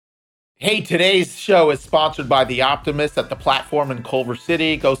Hey, today's show is sponsored by The Optimist at the platform in Culver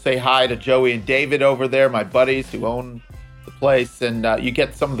City. Go say hi to Joey and David over there, my buddies who own the place. And you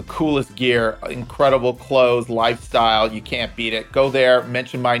get some of the coolest gear, incredible clothes, lifestyle. You can't beat it. Go there,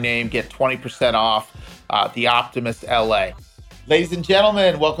 mention my name, get 20% off. The Optimist LA. Ladies and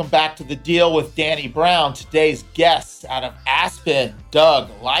gentlemen, welcome back to The Deal with Danny Brown. Today's guest out of Aspen, Doug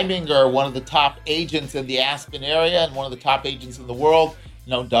Leibinger, one of the top agents in the Aspen area and one of the top agents in the world.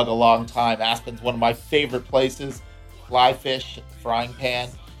 Known Doug a long time. Aspen's one of my favorite places. Fly fish, frying pan,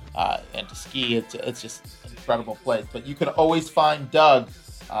 and to ski. It's just an incredible place. But you can always find Doug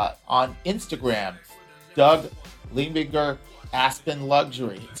on Instagram. Doug Leibinger Aspen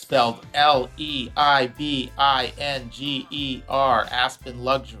Luxury. It's spelled Leibinger, Aspen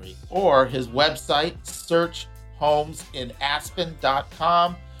Luxury. Or his website,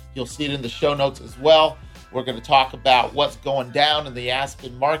 searchhomesinaspen.com. You'll see it in the show notes as well. We're going to talk about what's going down in the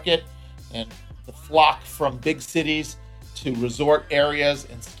Aspen market and the flock from big cities to resort areas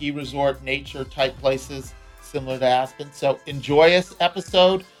and ski resort nature type places similar to Aspen. So enjoy this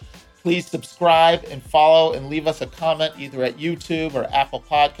episode. Please subscribe and follow and leave us a comment either at YouTube or Apple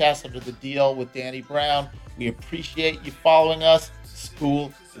Podcasts under The Deal with Danny Brown. We appreciate you following us.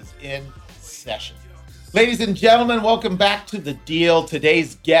 School is in session. Ladies and gentlemen, welcome back to The Deal.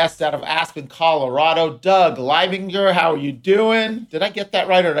 Today's guest out of Aspen, Colorado, Doug Leibinger. How are you doing? Did I get that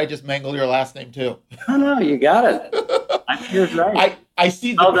right, or did I just mangle your last name too? No, you got it. I think you're right. I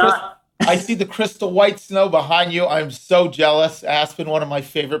see the crystal white snow behind you. I'm so jealous. Aspen, one of my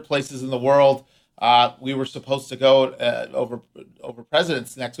favorite places in the world. We were supposed to go over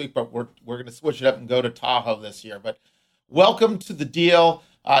Presidents next week, but we're going to switch it up and go to Tahoe this year. But welcome to The Deal.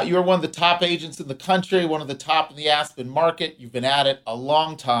 You're one of the top agents in the country, one of the top in the Aspen market. You've been at it a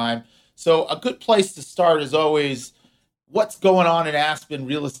long time. So a good place to start is always what's going on in Aspen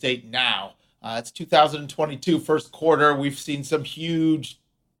real estate now. It's 2022, first quarter. We've seen some huge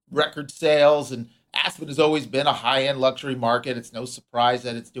record sales, and Aspen has always been a high-end luxury market. It's no surprise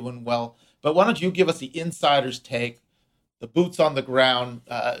that it's doing well. But why don't you give us the insider's take, the boots on the ground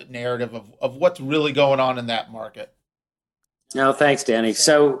narrative of what's really going on in that market? No, thanks, Danny.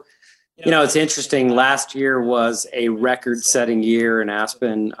 So, it's interesting. Last year was a record-setting year in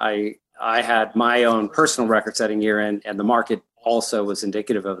Aspen. I had my own personal record-setting year, and the market also was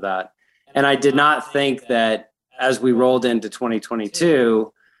indicative of that. And I did not think that as we rolled into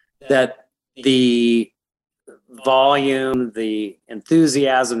 2022, that the volume, the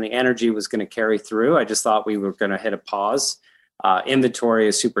enthusiasm, the energy was going to carry through. I just thought we were going to hit a pause. Inventory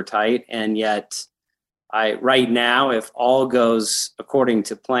is super tight, and yet right now, if all goes according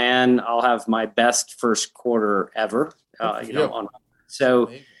to plan, I'll have my best first quarter ever. So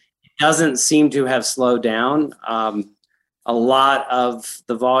it doesn't seem to have slowed down. A lot of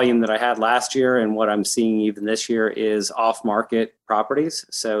the volume that I had last year and what I'm seeing even this year is off-market properties.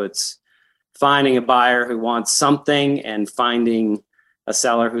 So it's finding a buyer who wants something and finding a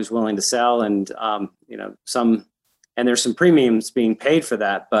seller who's willing to sell, and there's some premiums being paid for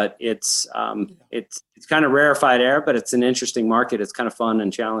that, but it's kind of rarefied air, but it's an interesting market. It's kind of fun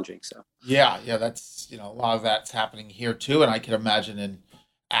and challenging. So yeah, that's a lot of that's happening here too, and I can imagine in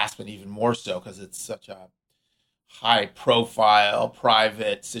Aspen even more so because it's such a high-profile,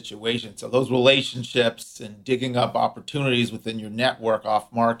 private situation. So those relationships and digging up opportunities within your network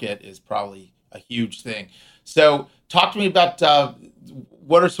off-market is probably a huge thing. So talk to me about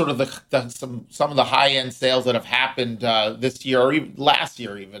what are sort of some of the high-end sales that have happened this year or even last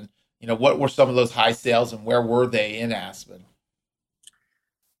year even. What were some of those high sales and where were they in Aspen?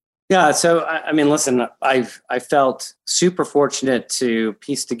 Yeah, so I mean, listen, I felt super fortunate to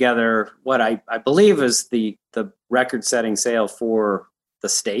piece together what I believe is the record-setting sale for the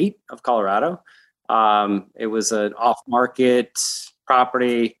state of Colorado. It was an off-market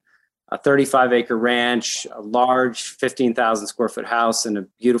property, a 35-acre ranch, a large 15,000 square foot house, and a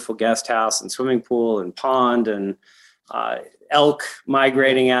beautiful guest house and swimming pool and pond and elk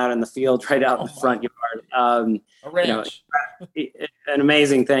migrating out in the field right out in the front yard. A ranch. An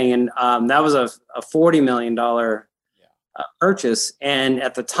amazing thing. And that was a $40 million purchase. And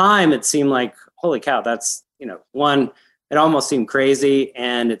at the time, it seemed like, holy cow, that's, it almost seemed crazy.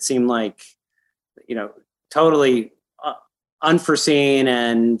 And it seemed like, totally unforeseen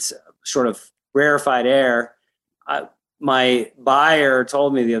and sort of rarefied air. My buyer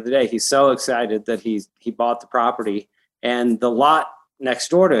told me the other day, he's so excited that he bought the property, and the lot next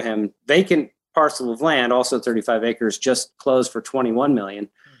door to him, vacant parcel of land, also 35 acres, just closed for $21 million.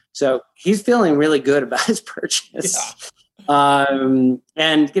 So he's feeling really good about his purchase. Yeah. And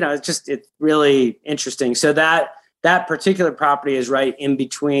it's really interesting. So that that particular property is right in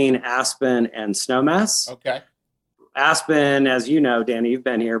between Aspen and Snowmass. Okay. Aspen, as you know, Danny, you've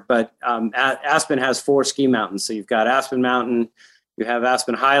been here, but Aspen has 4 ski mountains. So you've got Aspen Mountain, you have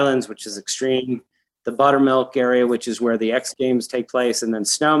Aspen Highlands, which is extreme, the Buttermilk area, which is where the X Games take place, and then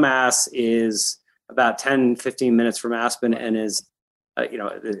Snowmass is about 10, 15 minutes from Aspen and is,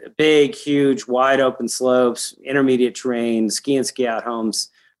 big, huge, wide open slopes, intermediate terrain, ski and ski out homes,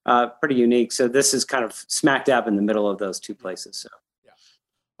 pretty unique. So this is kind of smack dab in the middle of those 2 places. So.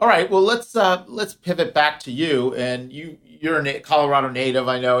 All right. Well, let's pivot back to you. And you're a Colorado native,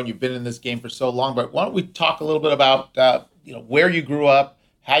 I know, and you've been in this game for so long. But why don't we talk a little bit about where you grew up,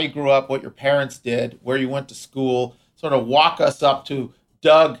 how you grew up, what your parents did, where you went to school. Sort of walk us up to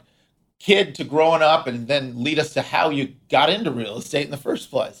Doug, kid to growing up, and then lead us to how you got into real estate in the first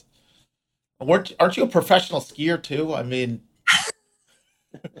place. Aren't you a professional skier too? I mean,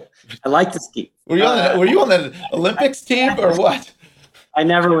 I like to ski. Were you on the Olympics team or what? I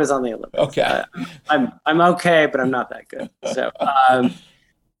never was on the Olympics. Okay. I'm okay, but I'm not that good. So,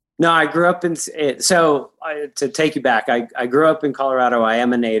 no, I grew up to take you back, I grew up in Colorado. I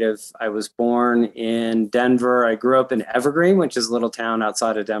am a native. I was born in Denver. I grew up in Evergreen, which is a little town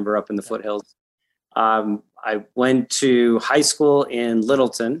outside of Denver up in the foothills. I went to high school in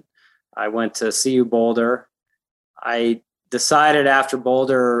Littleton. I went to CU Boulder. I decided after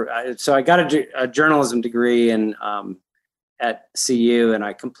Boulder, so I got a journalism degree at CU, and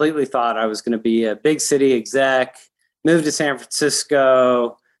I completely thought I was going to be a big city exec, moved to San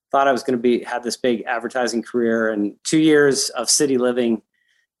Francisco, thought I was going to have this big advertising career, and 2 years of city living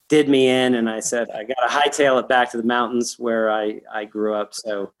did me in, and I said, I got to hightail it back to the mountains where I grew up.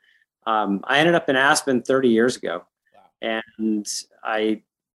 So I ended up in Aspen 30 years ago. Wow. And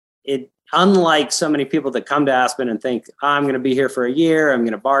unlike so many people that come to Aspen and think, I'm going to be here for a year, I'm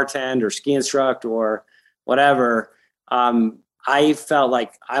going to bartend or ski instruct or whatever, I felt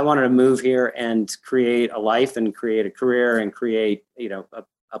like I wanted to move here and create a life and create a career and create,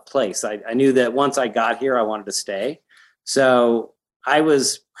 a place. I knew that once I got here, I wanted to stay. So I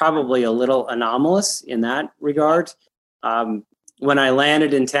was probably a little anomalous in that regard. When I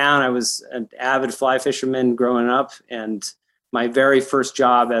landed in town, I was an avid fly fisherman growing up. And my very first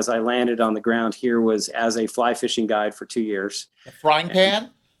job as I landed on the ground here was as a fly fishing guide for 2 years. The frying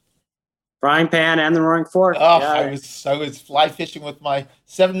pan? Frying pan and the roaring fork. Oh, yeah. I was fly fishing with my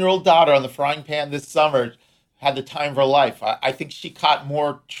 7-year-old daughter on the frying pan this summer. Had the time of her life. I think she caught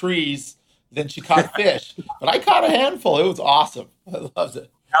more trees than she caught fish, but I caught a handful. It was awesome. I loved it.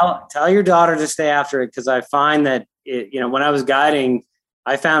 Tell your daughter to stay after it, because I find that when I was guiding,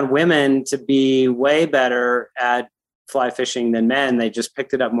 I found women to be way better at fly fishing than men. They just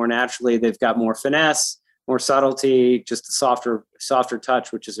picked it up more naturally. They've got more finesse, more subtlety, just a softer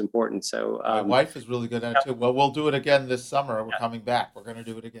touch, which is important. So my wife is really good at it too. Well, we'll do it again this summer. We're coming back. We're going to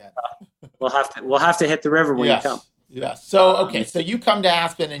do it again. We'll have to hit the river when you come. Yes. So, okay. So you come to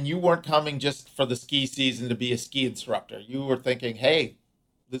Aspen and you weren't coming just for the ski season to be a ski instructor. You were thinking, hey,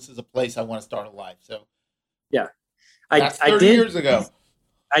 this is a place I want to start a life. So yeah, that's 30 years ago.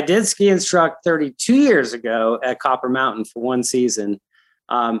 I did ski instruct 32 years ago at Copper Mountain for one season.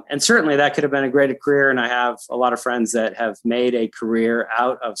 And certainly that could have been a great career. And I have a lot of friends that have made a career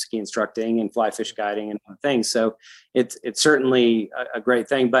out of ski instructing and fly fish guiding and things. So it's certainly a great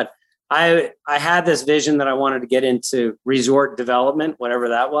thing. But I had this vision that I wanted to get into resort development, whatever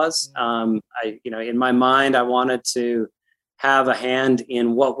that was. In my mind, I wanted to have a hand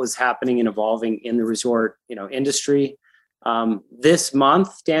in what was happening and evolving in the resort, industry. This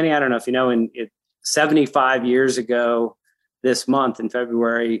month, Danny, I don't know if you know, 75 years ago, this month in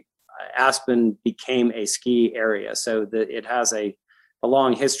February, Aspen became a ski area. So it has a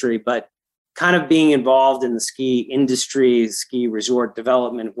long history, but kind of being involved in the ski industry, ski resort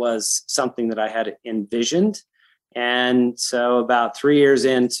development was something that I had envisioned. And so about 3 years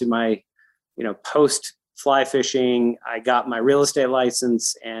into my, post fly fishing, I got my real estate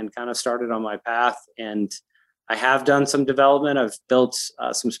license and kind of started on my path. And I have done some development. I've built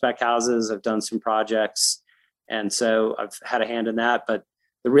some spec houses. I've done some projects. And so I've had a hand in that, but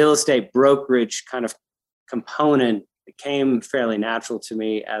the real estate brokerage kind of component became fairly natural to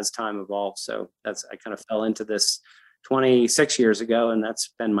me as time evolved. So I kind of fell into this 26 years ago, and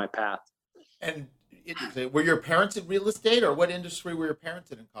that's been my path. And were your parents in real estate, or what industry were your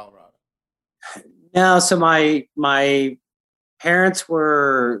parents in Colorado? No, so my parents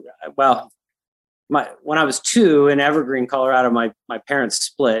were, when I was 2 in Evergreen, Colorado, my parents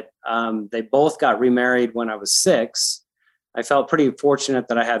split. They both got remarried when I was 6. I felt pretty fortunate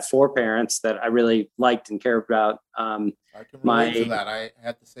that I had 4 parents that I really liked and cared about. I can relate to that. I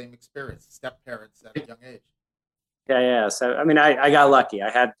had the same experience, step parents at a young age. Yeah. So, I mean, I got lucky. I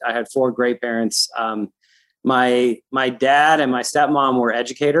had four great parents. My dad and my stepmom were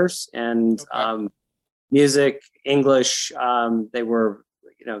educators, and music, English. They were,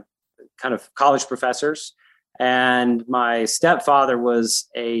 kind of college professors. And my stepfather was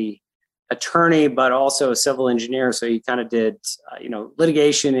a attorney, but also a civil engineer. So he kind of did,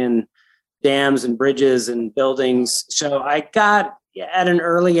 litigation in dams and bridges and buildings. So I got at an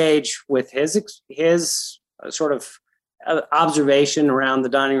early age with his sort of observation around the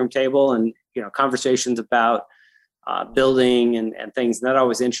dining room table, and conversations about building and things that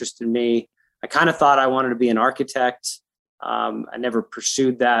always interested me. I kind of thought I wanted to be an architect. I never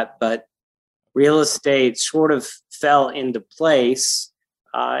pursued that, but real estate sort of fell into place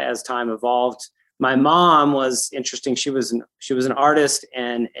as time evolved. My mom was interesting. She was an artist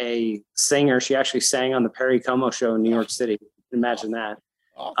and a singer. She actually sang on the Perry Como show in New York City. Imagine that.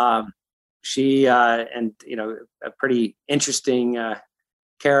 Awesome. She and a pretty interesting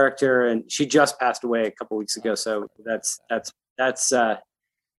character, and she just passed away a couple weeks ago. So that's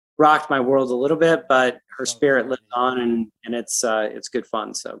rocked my world a little bit, but her spirit lives on, and it's good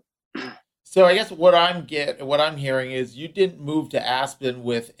fun. So I guess what I'm hearing is you didn't move to Aspen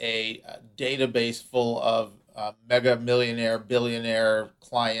with a database full of mega millionaire, billionaire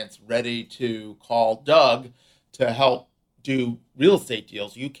clients ready to call Doug to help do real estate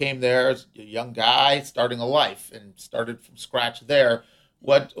deals. You came there as a young guy starting a life and started from scratch there.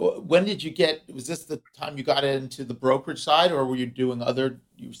 When did you was this the time you got into the brokerage side, or were you doing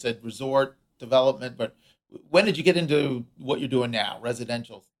you said resort development, but when did you get into what you're doing now,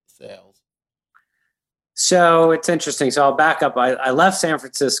 residential sales? So it's interesting. So I'll back up. I left San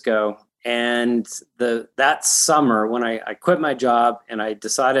Francisco, and that summer when I quit my job, and I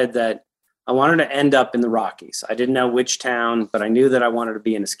decided that I wanted to end up in the Rockies. I didn't know which town, but I knew that I wanted to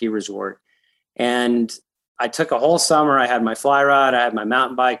be in a ski resort. And I took a whole summer. I had my fly rod, I had my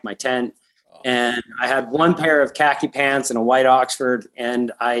mountain bike, my tent, and I had one pair of khaki pants and a white Oxford.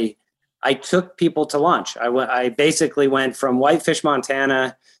 And I took people to lunch. I basically went from Whitefish,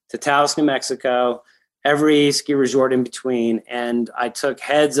 Montana to Taos, New Mexico, every ski resort in between. And I took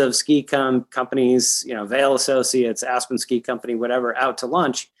heads of ski companies, Vail Associates, Aspen Ski Company, whatever, out to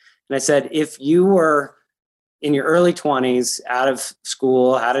lunch. And I said, if you were in your early 20s, out of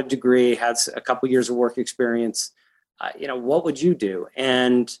school, had a degree, had a couple years of work experience, what would you do?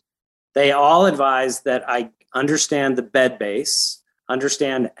 And they all advised that I understand the bed base,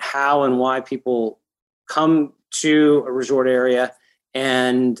 understand how and why people come to a resort area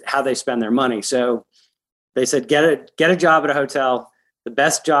and how they spend their money. So they said, get a job at a hotel, the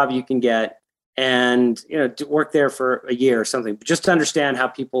best job you can get, and work there for a year or something, but just to understand how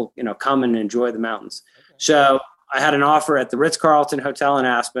people come and enjoy the mountains. Okay. So I had an offer at the Ritz-Carlton Hotel in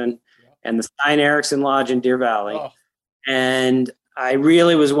Aspen and the Stein Eriksen Lodge in Deer Valley. And I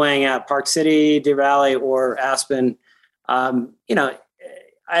really was weighing out Park City, Deer Valley, or Aspen. I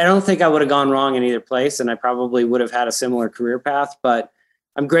don't think I would have gone wrong in either place, and I probably would have had a similar career path, but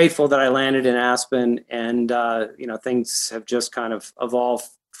I'm grateful that I landed in Aspen, and things have just kind of evolved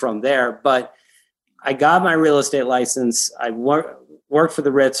from there. But I got my real estate license. I worked for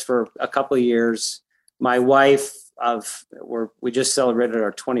the Ritz for a couple of years. My wife, we just celebrated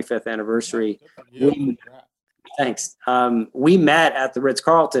our 25th anniversary. Thanks. We met at the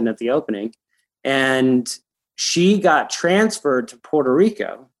Ritz-Carlton at the opening, and she got transferred to Puerto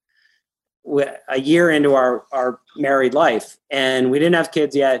Rico a year into our married life, and we didn't have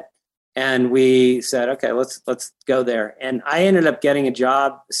kids yet. And we said, okay, let's go there. And I ended up getting a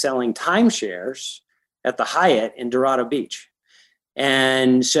job selling timeshares at the Hyatt in Dorado Beach.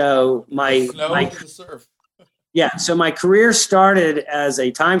 And so so my career started as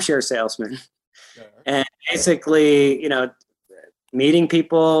a timeshare salesman, and basically, meeting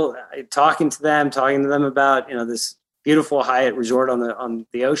people, talking to them about, this beautiful Hyatt resort on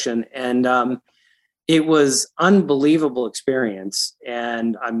the ocean. And it was unbelievable experience,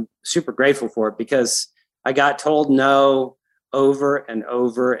 and I'm super grateful for it because I got told no over and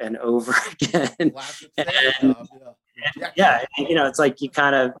over and over again. And it's like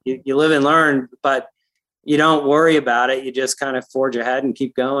you live and learn, but you don't worry about it. You just kind of forge ahead and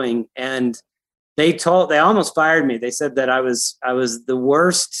keep going. And they almost fired me. They said that I was the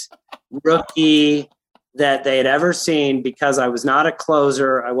worst rookie that they had ever seen because I was not a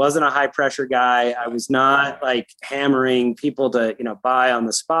closer. I wasn't a high pressure guy. I was not like hammering people to, buy on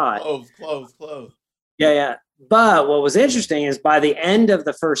the spot. Close. Yeah. But what was interesting is by the end of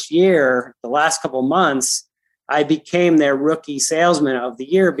the first year, the last couple months, I became their rookie salesman of the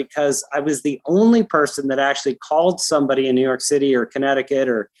year because I was the only person that actually called somebody in New York City or Connecticut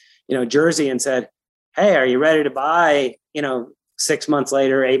or, Jersey and said, hey, are you ready to buy, 6 months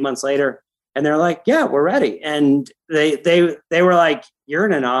later, 8 months later? And they're like, yeah, we're ready. And they were like, you're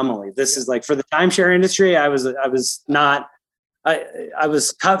an anomaly. This is like, for the timeshare industry, I was not, I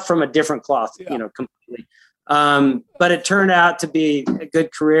was cut from a different cloth, completely. But it turned out to be a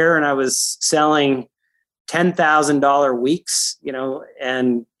good career, and I was selling $10,000 weeks,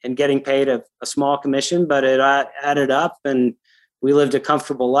 and getting paid a small commission, but it added up, and we lived a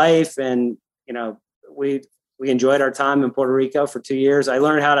comfortable life, and we enjoyed our time in Puerto Rico for 2 years. I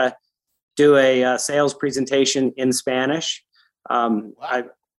learned how to do a sales presentation in Spanish. I'm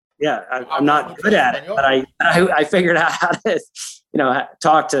not good at it, but I figured out how to,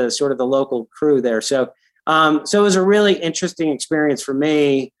 talk to sort of the local crew there. So it was a really interesting experience for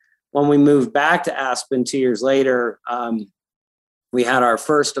me. When we moved back to Aspen 2 years later, we had our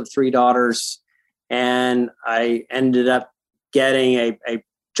first of 3 daughters, and I ended up getting a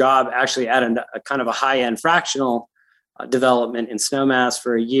job actually at a kind of a high-end fractional development in Snowmass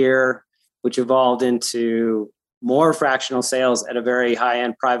for a year, which evolved into more fractional sales at a very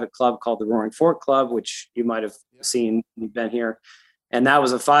high-end private club called the Roaring Fork Club, which you might have seen, you've been here. And that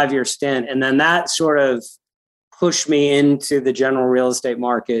was a 5-year stint. And then that sort of pushed me into the general real estate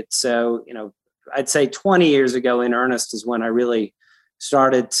market. So, I'd say 20 years ago in earnest is when I really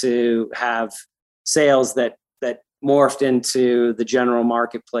started to have sales that morphed into the general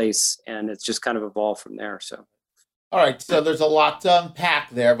marketplace, and it's just kind of evolved from there. So. All right, so there's a lot to unpack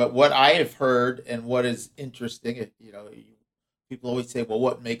there, but what I have heard and what is interesting, people always say, well,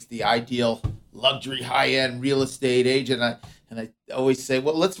 what makes the ideal luxury high-end real estate agent? And I always say,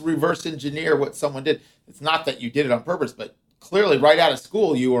 well, let's reverse engineer what someone did. It's not that you did it on purpose, but clearly right out of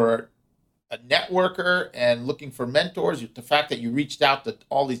school, you were a networker and looking for mentors. The fact that you reached out to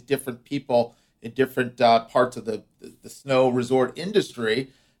all these different people in different parts of the snow resort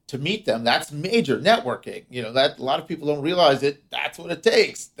industry to meet them, that's major networking. That a lot of people don't realize it. That's what it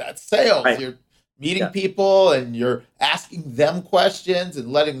takes. That's sales. Right. You're meeting people, and you're asking them questions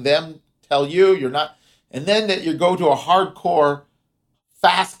and letting them tell you. You're not, and then that you go to a hardcore,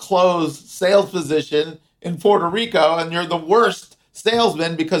 fast close sales position in Puerto Rico, and you're the worst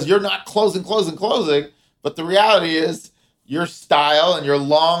salesman because you're not closing. But the reality is your style and your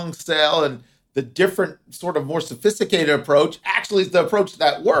long sale and the different sort of more sophisticated approach actually is the approach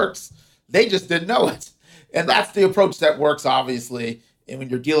that works. They just didn't know it. And that's the approach that works, obviously. And when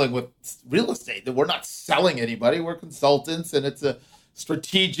you're dealing with real estate, that we're not selling anybody, we're consultants, and it's a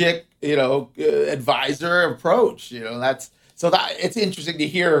strategic, advisor approach. That it's interesting to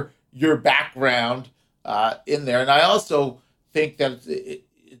hear your background in there. And I also think that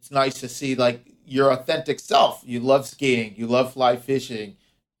it's nice to see like your authentic self. You love skiing, you love fly fishing.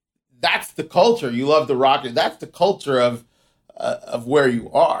 That's the culture. You love the rocket. That's the culture of where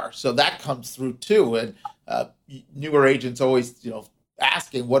you are. So that comes through too. And newer agents always,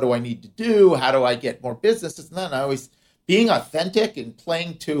 asking, what do I need to do? How do I get more business? And then being authentic and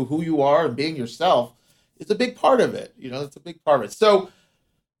playing to who you are and being yourself is a big part of it. It's a big part of it. So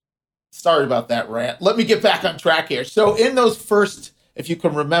sorry about that rant. Let me get back on track here. So in those first, if you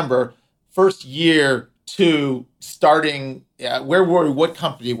can remember, first year to starting, where were you? What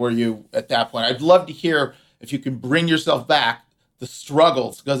company were you at that point? I'd love to hear, if you can bring yourself back, the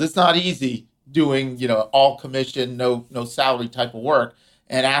struggles, because it's not easy doing, all commission, no salary type of work.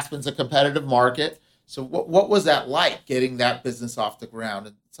 And Aspen's a competitive market. So what was that like, getting that business off the ground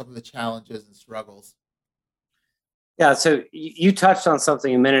and some of the challenges and struggles? Yeah, so you touched on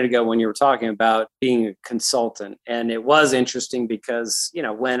something a minute ago when you were talking about being a consultant. And it was interesting because,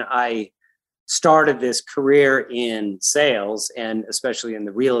 when I started this career in sales, and especially in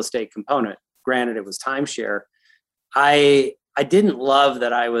the real estate component, granted it was timeshare, I didn't love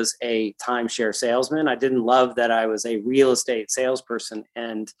that I was a timeshare salesman. I didn't love that I was a real estate salesperson.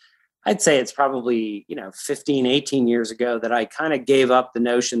 And I'd say it's probably, 15, 18 years ago that I kind of gave up the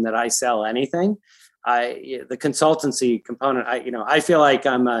notion that I sell anything. The consultancy component, I feel like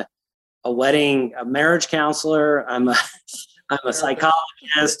I'm a marriage counselor. I'm a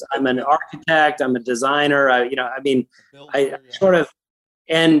psychologist. I'm an architect. I'm a designer. Sort of,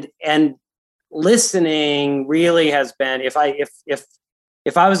 and listening really has been, if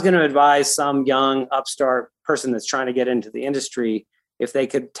I was going to advise some young upstart person that's trying to get into the industry, if they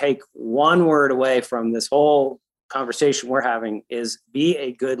could take one word away from this whole conversation we're having, is be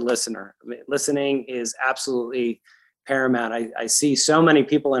a good listener. Listening is absolutely paramount. I see so many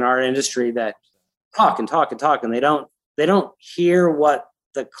people in our industry that talk and talk and talk, and they don't hear what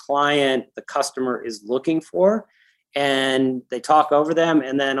the client, the customer is looking for, and they talk over them,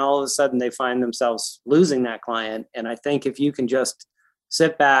 and then all of a sudden they find themselves losing that client. And I think if you can just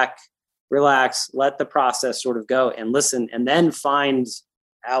sit back relax, let the process sort of go and listen, and then find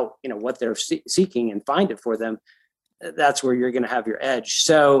out, what they're seeking and find it for them. That's where you're going to have your edge.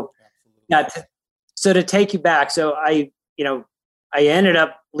 So, yeah. So to take you back, so I ended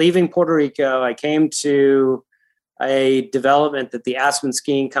up leaving Puerto Rico. I came to a development that the Aspen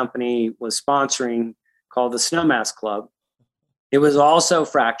Skiing Company was sponsoring called the Snowmass Club. It was also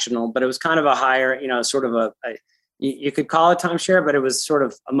fractional, but it was kind of a higher, sort of you could call it timeshare, but it was sort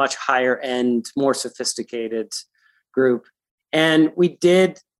of a much higher end, more sophisticated group. And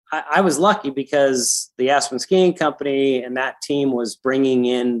I was lucky because the Aspen Skiing Company and that team was bringing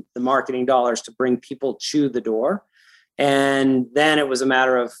in the marketing dollars to bring people to the door. And then it was a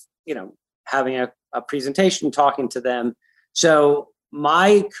matter of, having a presentation, talking to them. So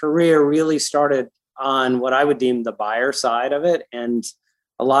my career really started on what I would deem the buyer side of it, and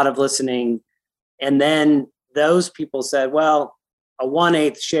a lot of listening. And then those people said, well, a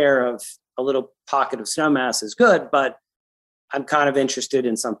 1/8 share of a little pocket of Snowmass is good, but I'm kind of interested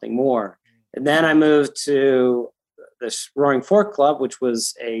in something more. And then I moved to this Roaring Fork Club, which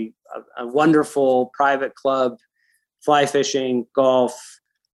was a wonderful private club, fly fishing, golf,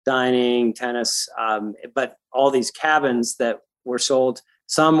 dining, tennis, but all these cabins that were sold.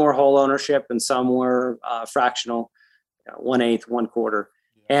 Some were whole ownership and some were fractional, 1/8, 1/4.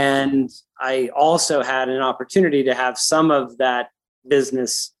 And I also had an opportunity to have some of that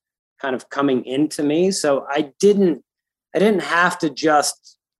business kind of coming into me. So I didn't have to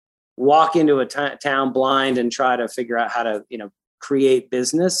just walk into a town blind and try to figure out how to, create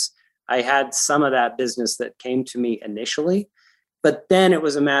business. I had some of that business that came to me initially, but then it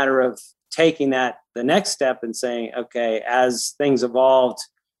was a matter of taking that the next step and saying, okay, as things evolved,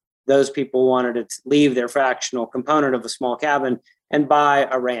 those people wanted to leave their fractional component of a small cabin and buy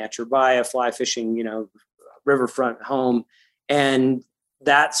a ranch or buy a fly fishing, riverfront home. And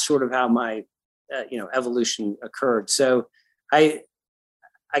that's sort of how my, evolution occurred. So I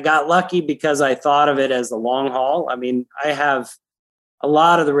got lucky because I thought of it as the long haul. I mean, I have a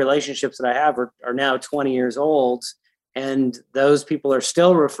lot of the relationships that I have are now 20 years old, and those people are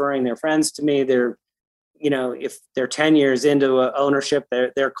still referring their friends to me. They're, if they're 10 years into ownership,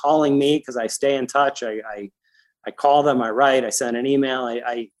 they're calling me because I stay in touch. I call them, I write, I send an email.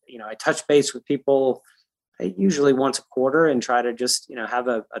 I touch base with people usually once a quarter and try to just, have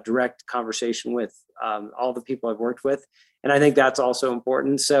a direct conversation with all the people I've worked with. And I think that's also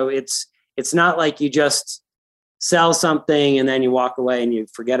important. So it's not like you just sell something and then you walk away and you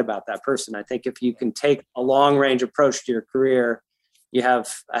forget about that person. I think if you can take a long range approach to your career, you have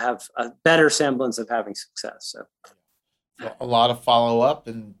a better semblance of having success. So a lot of follow up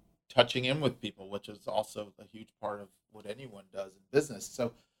and touching in with people, which is also a huge part of what anyone does in business.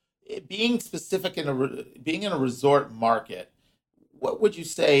 So being specific being in a resort market, what would you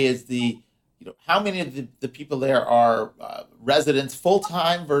say is how many of the people there are residents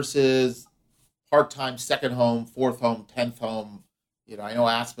full-time versus part-time, second home, fourth home, 10th home? I know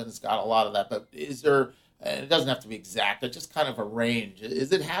Aspen's got a lot of that, but is there, and it doesn't have to be exact, but just kind of a range.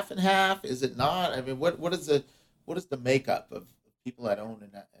 Is it half and half? Is it not? I mean, what is the makeup of people that own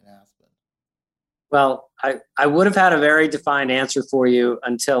in Aspen? Well, I would have had a very defined answer for you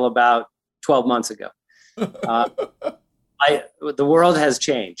until about 12 months ago. The world has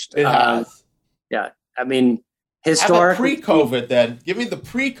changed. It has. Yeah. I mean, historically. Pre-COVID then. Give me the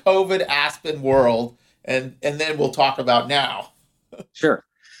pre-COVID Aspen world, and then we'll talk about now. Sure.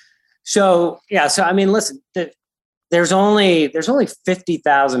 So, yeah. So, I mean, listen, there's only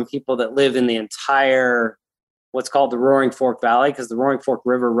 50,000 people that live in the entire what's called the Roaring Fork Valley, because the Roaring Fork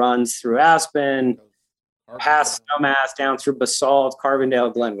River runs through Aspen, past Snowmass, down through Basalt,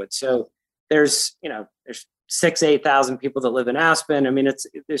 Carbondale, Glenwood. So there's 6,000-8,000 people that live in Aspen. I mean,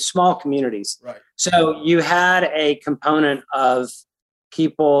 there's small communities. Right. So you had a component of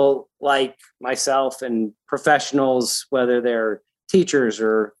people like myself and professionals, whether they're teachers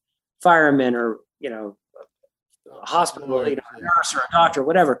or firemen or, a hospital, a nurse or a doctor,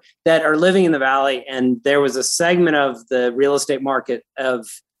 whatever, that are living in the valley. And there was a segment of the real estate market of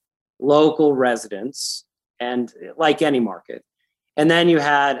local residents, and like any market. And then you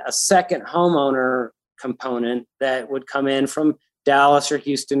had a second homeowner component that would come in from Dallas or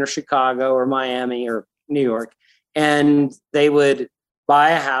Houston or Chicago or Miami or New York, and they would buy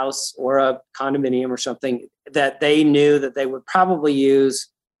a house or a condominium or something that they knew that they would probably use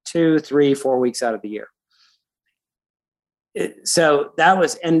 2, 3, 4 weeks out of the year. So that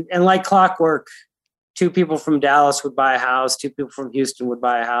was, and like clockwork, 2 people from Dallas would buy a house, 2 people from Houston would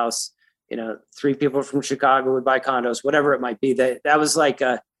buy a house, 3 people from Chicago would buy condos, whatever it might be. That was like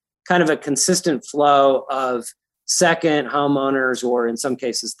a kind of a consistent flow of second homeowners, or in some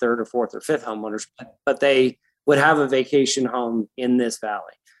cases third or fourth or fifth homeowners, but they would have a vacation home in this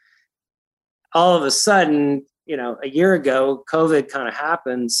valley. All of a sudden, a year ago, COVID kind of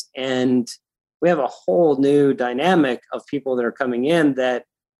happens, and we have a whole new dynamic of people that are coming in that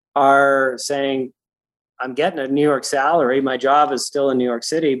are saying, I'm getting a New York salary. My job is still in New York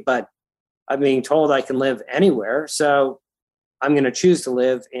City, but I'm being told I can live anywhere. So I'm going to choose to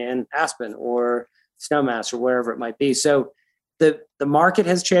live in Aspen or Snowmass or wherever it might be. So the market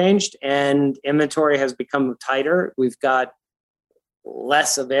has changed and inventory has become tighter. We've got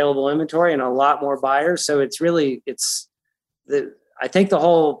less available inventory and a lot more buyers. So I think the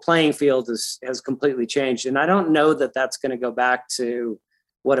whole playing field has completely changed. And I don't know that that's going to go back to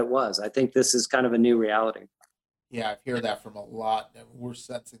what it was. I think this is kind of a new reality. Yeah, I hear that from a lot. And we're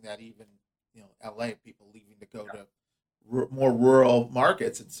sensing that even, LA, people leaving to go to more rural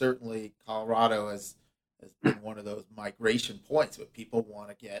markets. And certainly Colorado has been one of those migration points where people want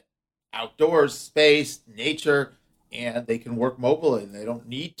to get outdoors, space, nature, and they can work mobily, and they don't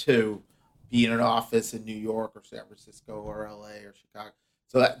need to be in an office in New York or San Francisco or LA or Chicago.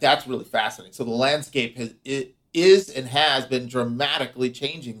 So that's really fascinating. So the landscape is and has been dramatically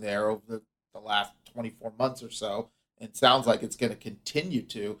changing there over the last 24 months or so, and sounds like it's going to continue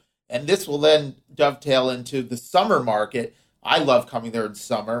to. And this will then dovetail into the summer market. I love coming there in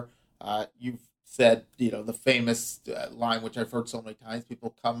summer. You've said, the famous line, which I've heard so many times,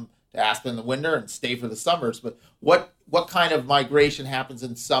 people come to Aspen in the winter and stay for the summers. But what kind of migration happens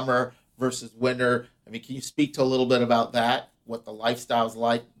in summer versus winter? I mean, can you speak to a little bit about that? What the lifestyle's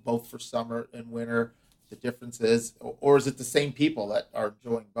like, both for summer and winter, the differences, or is it the same people that are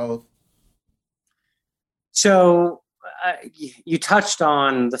enjoying both? So you touched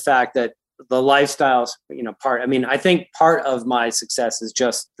on the fact that the lifestyles, part. I mean, I think part of my success is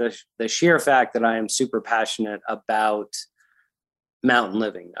just the sheer fact that I am super passionate about mountain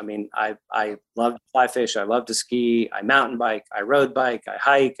living. I mean, I love to fly fish. I love to ski. I mountain bike. I road bike. I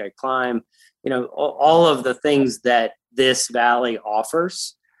hike. I climb. All of the things that this valley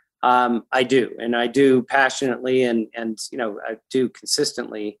offers, I do, and I do passionately, and I do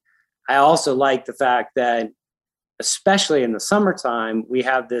consistently. I also like the fact that, especially in the summertime, we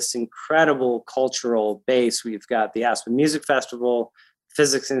have this incredible cultural base. We've got the Aspen Music Festival,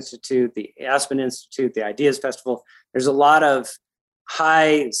 Physics Institute, the Aspen Institute, the Ideas Festival. There's a lot of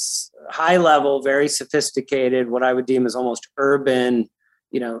high level, very sophisticated, what I would deem as almost urban,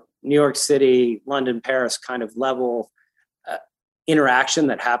 New York City, London, Paris kind of level interaction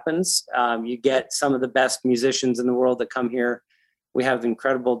that happens. You get some of the best musicians in the world that come here. We have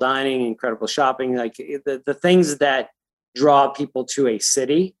incredible dining, incredible shopping. Like the things that draw people to a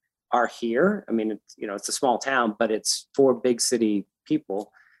city are here. I mean, it's a small town, but it's for big city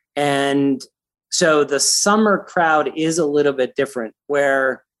people. And so the summer crowd is a little bit different,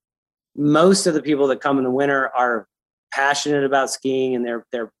 where most of the people that come in the winter are passionate about skiing, and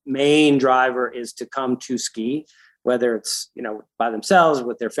their main driver is to come to ski, whether it's, by themselves,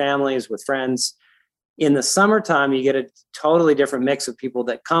 with their families, with friends. In the summertime, you get a totally different mix of people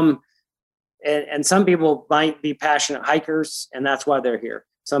that come, and some people might be passionate hikers, and that's why they're here.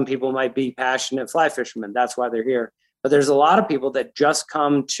 Some people might be passionate fly fishermen. That's why they're here. But there's a lot of people that just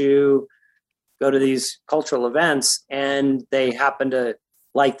come to go to these cultural events, and they happen to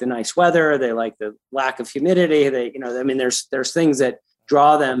like the nice weather. They like the lack of humidity. There's things that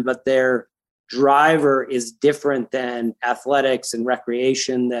draw them, but their driver is different than athletics and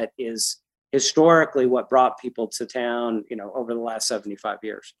recreation that is historically what brought people to town, over the last 75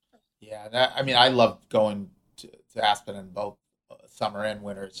 years. Yeah, I love going to Aspen in both summer and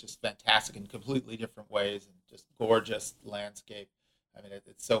winter. It's just fantastic in completely different ways, and just gorgeous landscape. I mean,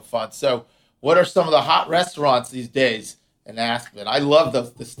 it's so fun. So what are some of the hot restaurants these days in Aspen? I love the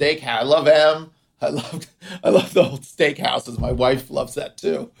steakhouse. I love M. I love the old steakhouses. My wife loves that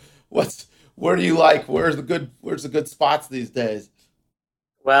too. Where do you like? Where's the good spots these days?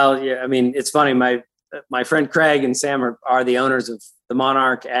 Well, yeah, I mean, it's funny. My friend Craig and Sam are the owners of the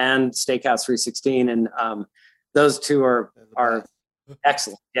Monarch and Steakhouse 316, and those two are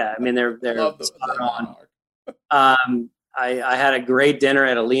excellent. Yeah, I mean, they're spot on. I had a great dinner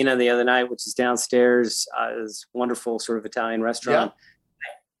at Alina the other night, which is downstairs. It's a wonderful sort of Italian restaurant.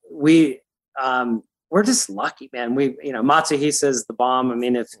 Yeah. We're just lucky, man. Matsuhisa is the bomb. I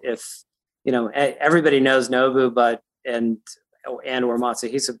mean, if everybody knows Nobu, and or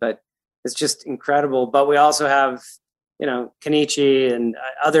Matsuhisa, but it's just incredible. But we also have, Kenichi and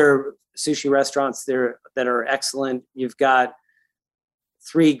other sushi restaurants there that are excellent. You've got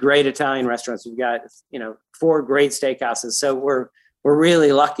 3 great Italian restaurants. You've got, 4 great steakhouses. So we're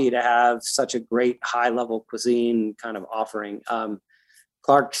really lucky to have such a great high level cuisine kind of offering.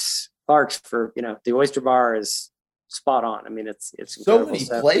 Clark's for, the oyster bar is spot on. I mean, it's So incredible.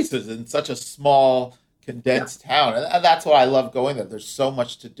 many places in such a small, condensed town. And that's why I love going there. There's so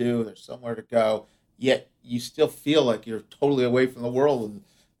much to do. There's somewhere to go. Yet you still feel like you're totally away from the world and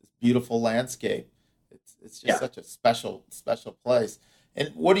this beautiful landscape. It's just such a special place.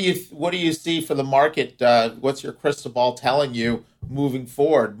 And what do you see for the market? What's your crystal ball telling you moving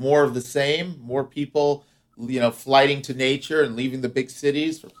forward? More of the same? More people, flighting to nature and leaving the big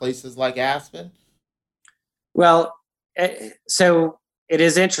cities for places like Aspen? Well, so it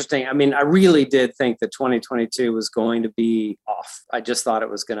is interesting. I mean, I really did think that 2022 was going to be off. I just thought it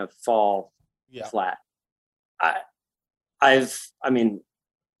was going to fall flat.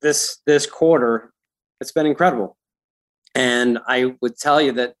 This quarter, it's been incredible. And I would tell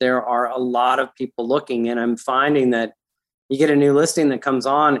you that there are a lot of people looking, and I'm finding that you get a new listing that comes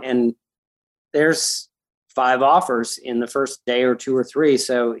on and there's 5 offers in the first day or 2 or 3.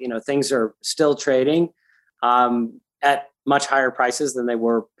 So, things are still trading at much higher prices than they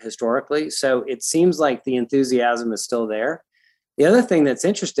were historically. So it seems like the enthusiasm is still there. The other thing that's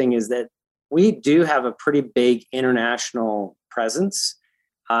interesting is that we do have a pretty big international presence.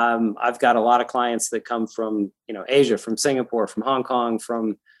 I've got a lot of clients that come from, Asia, from Singapore, from Hong Kong,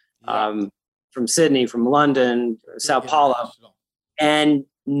 from Sydney, from London, Sao Paulo. And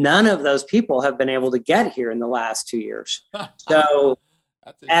none of those people have been able to get here in the last 2 years. So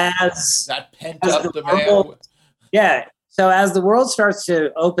as that pent up demand. So as the world starts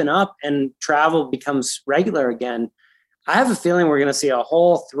to open up and travel becomes regular again, I have a feeling we're going to see a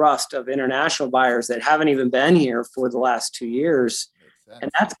whole thrust of international buyers that haven't even been here for the last 2 years. And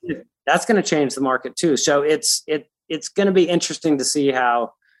that's going to change the market too. So it's going to be interesting to see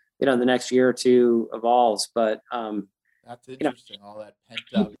how, the next year or two evolves. But that's interesting. All that pent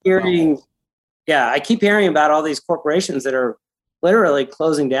up. I keep hearing about all these corporations that are literally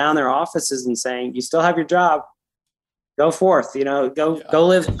closing down their offices and saying, "You still have your job. Go forth. Go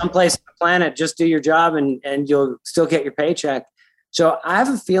live someplace on the planet. Just do your job, and you'll still get your paycheck." So I have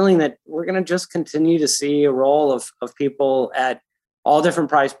a feeling that we're going to just continue to see a roll of people at all different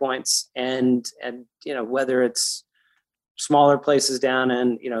price points, and whether it's smaller places down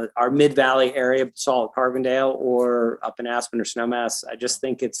in our Mid-Valley area, Salt, Carbondale, or up in Aspen or Snowmass. I just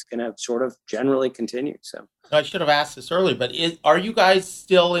think it's going to sort of generally continue. So I should have asked this earlier, but are you guys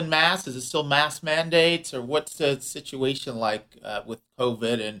still in mask? Is it still mask mandates, or what's the situation like with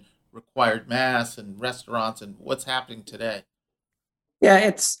COVID and required masks and restaurants, and what's happening today? Yeah,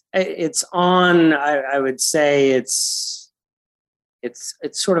 it's on. I would say it's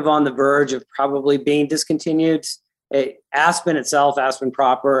sort of on the verge of probably being discontinued. Aspen itself, Aspen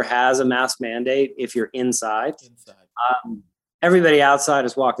proper, has a mask mandate if you're inside. Everybody outside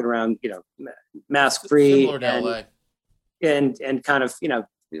is walking around, mask free, similar to LA. and kind of,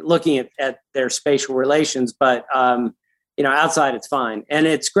 looking at their spatial relations. But outside it's fine, and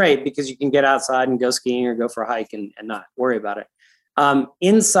it's great because you can get outside and go skiing or go for a hike and not worry about it.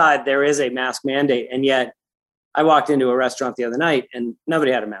 Inside there is a mask mandate, and yet I walked into a restaurant the other night and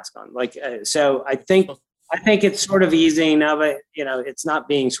nobody had a mask on. So I think it's sort of easing now, but it's not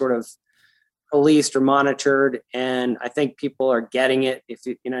being sort of policed or monitored. And I think people are getting it. If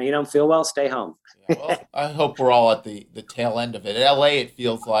you don't feel well, stay home. Well, I hope we're all at the tail end of it. In LA, it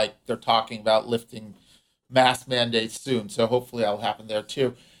feels like they're talking about lifting mask mandates soon. So hopefully that'll happen there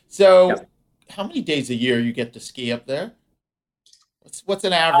too. So How many days a year you get to ski up there? What's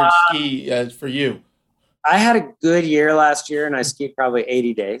an average ski for you? I had a good year last year, and I skied probably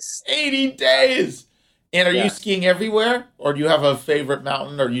 80 days. 80 days! And are you skiing everywhere? Or do you have a favorite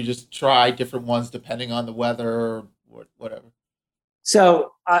mountain, or you just try different ones depending on the weather or whatever?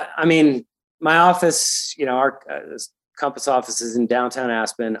 So, my office, our Compass office is in downtown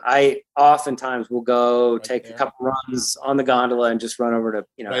Aspen. I oftentimes will go take a couple runs on the gondola and just run over to,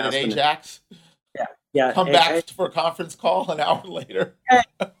 right Aspen. At Ajax? Yeah. Come back for a conference call an hour later.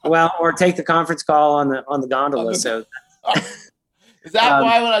 Or take the conference call on the gondola. Is that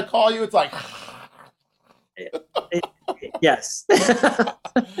why when I call you, it's like... Yes.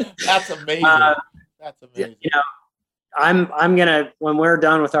 That's amazing. That's amazing. I'm gonna, when we're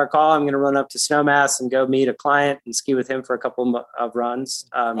done with our call, I'm gonna run up to Snowmass and go meet a client and ski with him for a couple of runs.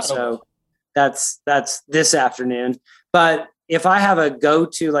 So that's this afternoon. But if I have a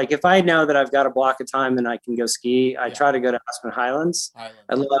go-to, like if I know that I've got a block of time and I can go ski, I try to go to Aspen Highlands.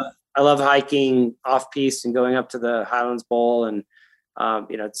 I love hiking off-piste and going up to the Highlands Bowl, and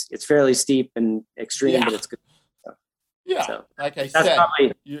it's fairly steep and extreme, but it's good. Like I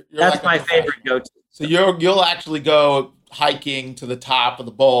said, that's my favorite go-to. So you'll actually go hiking to the top of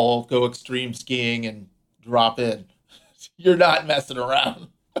the bowl, go extreme skiing, and drop in. You're not messing around.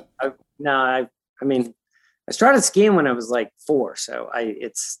 I mean, I started skiing when I was like 4, so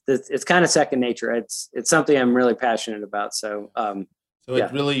it's kind of second nature. It's something I'm really passionate about. So So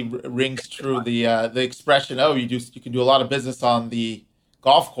it really rings true the expression, oh, you can do a lot of business on the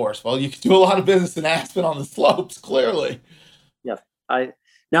golf course. Well, you can do a lot of business in Aspen on the slopes, clearly. Yeah.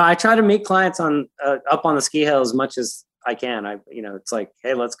 I try to meet clients on up on the ski hill as much as I can. It's like,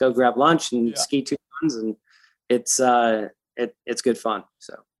 hey, let's go grab lunch and ski 2 runs, and it's good fun.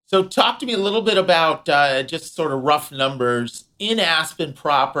 So talk to me a little bit about just sort of rough numbers in Aspen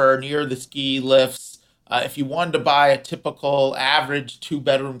proper, near the ski lifts. If you wanted to buy a typical average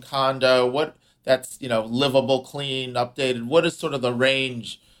 2-bedroom condo, that's livable, clean, updated, what is sort of the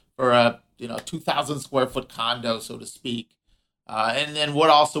range for a 2,000 square foot condo, so to speak? And then what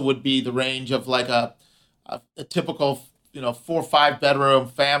also would be the range of like a typical 4 or 5 bedroom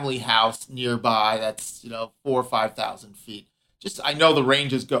family house nearby that's 4,000 or 5,000 feet. I know the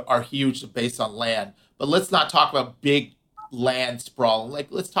ranges are huge based on land, but let's not talk about big land sprawl.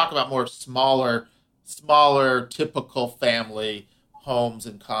 Let's talk about more smaller typical family homes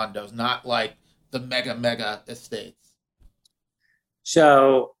and condos, not like the mega estates.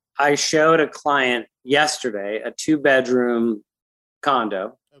 So I showed a client yesterday a 2-bedroom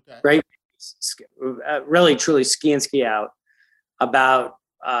condo. Okay. Great, really truly ski in, ski out, about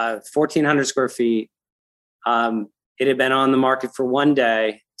 1,400 square feet. It had been on the market for 1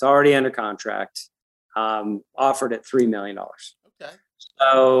 day. It's already under contract. Offered at $3 million. Okay.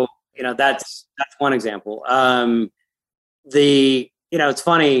 So that's one example. It's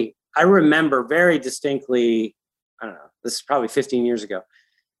funny. I remember very distinctly. I don't know. This is probably 15 years ago,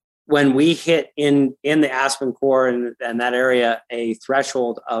 when we hit in the Aspen core and that area a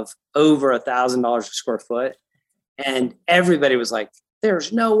threshold of over $1,000 a square foot, and everybody was like,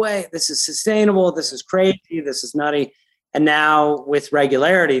 "There's no way this is sustainable. This is crazy. This is nutty." And now with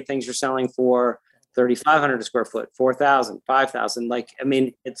regularity, things are selling for 3,500 a square foot, 4,000, 5,000.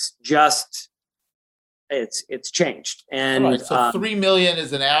 It's just it's changed. And right, so $3 million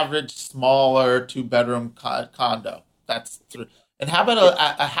is an average smaller 2-bedroom condo. That's three. And how about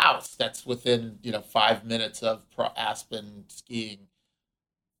a house that's within 5 minutes of Aspen skiing?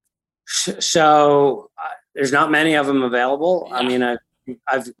 So there's not many of them available. Yeah.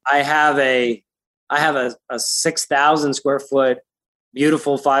 I have a 6,000 square foot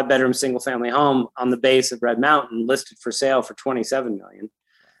beautiful 5-bedroom single family home on the base of Red Mountain listed for sale for $27 million.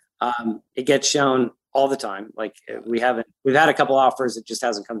 It gets shown all the time. We've had a couple offers. It just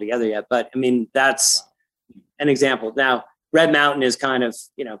hasn't come together yet. But that's an example. Now, Red Mountain is kind of,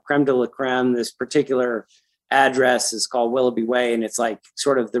 creme de la creme. This particular address is called Willoughby Way, and it's like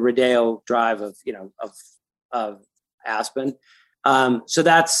sort of the Rodeo Drive of Aspen. So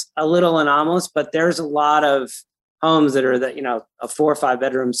that's a little anomalous, but there's a lot of homes that are a 4 or 5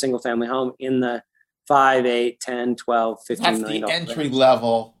 bedroom single family home in the 5, 8, 10, 12, 15 that's million. That's the entry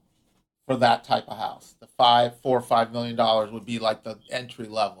level for that type of house. The $4 or $5 million would be like the entry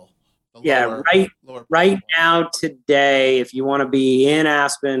level. Right now, today, if you want to be in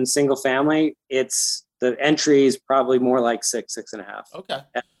Aspen single family, the entry is probably more like 6.5. Okay.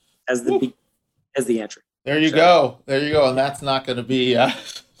 As the entry. There you go. And that's not going to be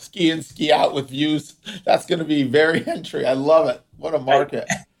ski in, ski out with views. That's going to be very entry. I love it. What a market.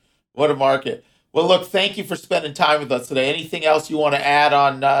 What a market. Well, look, thank you for spending time with us today. Anything else you want to add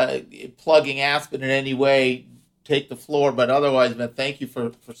on plugging Aspen in any way? Take the floor. But otherwise, man, thank you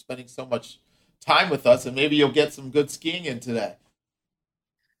for spending so much time with us. And maybe you'll get some good skiing in today.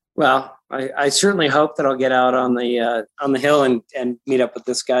 Well, I certainly hope that I'll get out on the hill and meet up with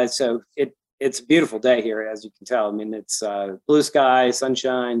this guy. So it's a beautiful day here, as you can tell. It's blue sky,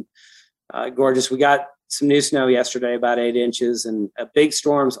 sunshine, gorgeous. We got some new snow yesterday, about 8 inches, and a big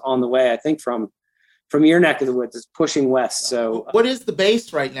storm's on the way, I think, from your neck of the woods. It's pushing west. So what is the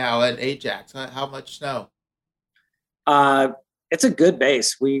base right now at Ajax? How much snow? It's a good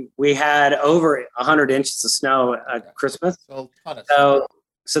base. We had over 100 inches of snow at Christmas.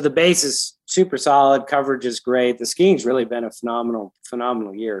 So the base is super solid. Coverage is great. The skiing's really been a phenomenal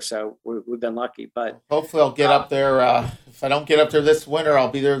year. So we've been lucky. But hopefully I'll get up there. If I don't get up there this winter,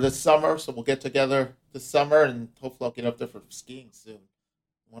 I'll be there this summer. So we'll get together this summer, and hopefully I'll get up there for skiing soon.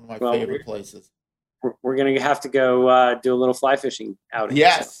 One of my favorite places. We're going to have to go do a little fly fishing outing.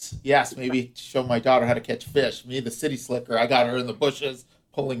 Yes. Maybe show my daughter how to catch fish. Me, the city slicker, I got her in the bushes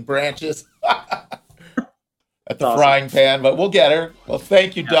pulling branches at the frying pan, but we'll get her. Well,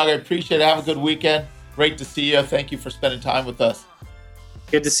 thank you, Doug. I appreciate it. Have a good weekend. Great to see you. Thank you for spending time with us.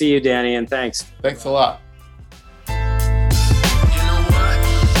 Good to see you, Danny, and thanks. Thanks a lot.